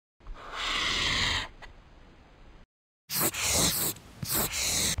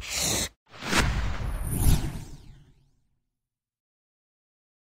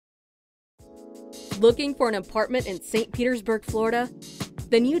Looking for an apartment in St. Petersburg, Florida?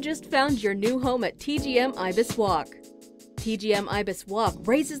 Then you just found your new home at TGM Ibis Walk. TGM Ibis Walk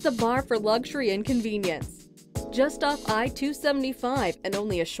raises the bar for luxury and convenience. Just off I-275 and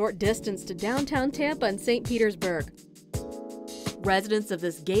only a short distance to downtown Tampa and St. Petersburg. Residents of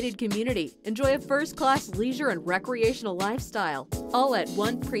this gated community enjoy a first-class leisure and recreational lifestyle, all at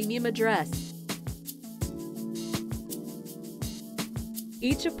one premium address.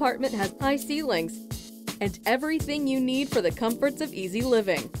 Each apartment has high ceilings and everything you need for the comforts of easy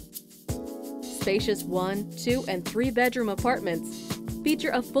living. Spacious 1-, 2-, and 3-bedroom apartments feature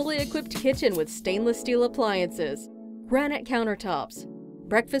a fully equipped kitchen with stainless steel appliances, granite countertops,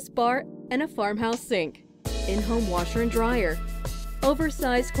 breakfast bar, and a farmhouse sink, in-home washer and dryer,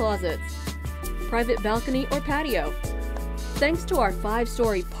 oversized closets, private balcony or patio. Thanks to our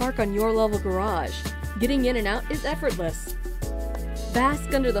 5-story park-on-your-level garage, getting in and out is effortless.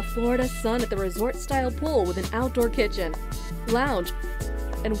 Bask under the Florida sun at the resort-style pool with an outdoor kitchen, lounge,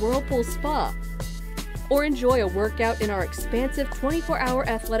 and whirlpool spa. Or enjoy a workout in our expansive 24-hour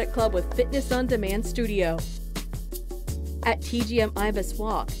athletic club with fitness-on-demand studio. At TGM Ibis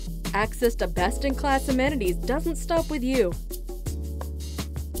Walk, access to best-in-class amenities doesn't stop with you.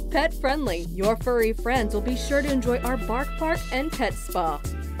 Pet-friendly, your furry friends will be sure to enjoy our bark park and pet spa.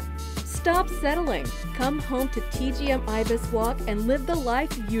 Stop settling. Come home to TGM Ibis Walk and live the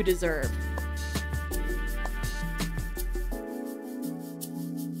life you deserve.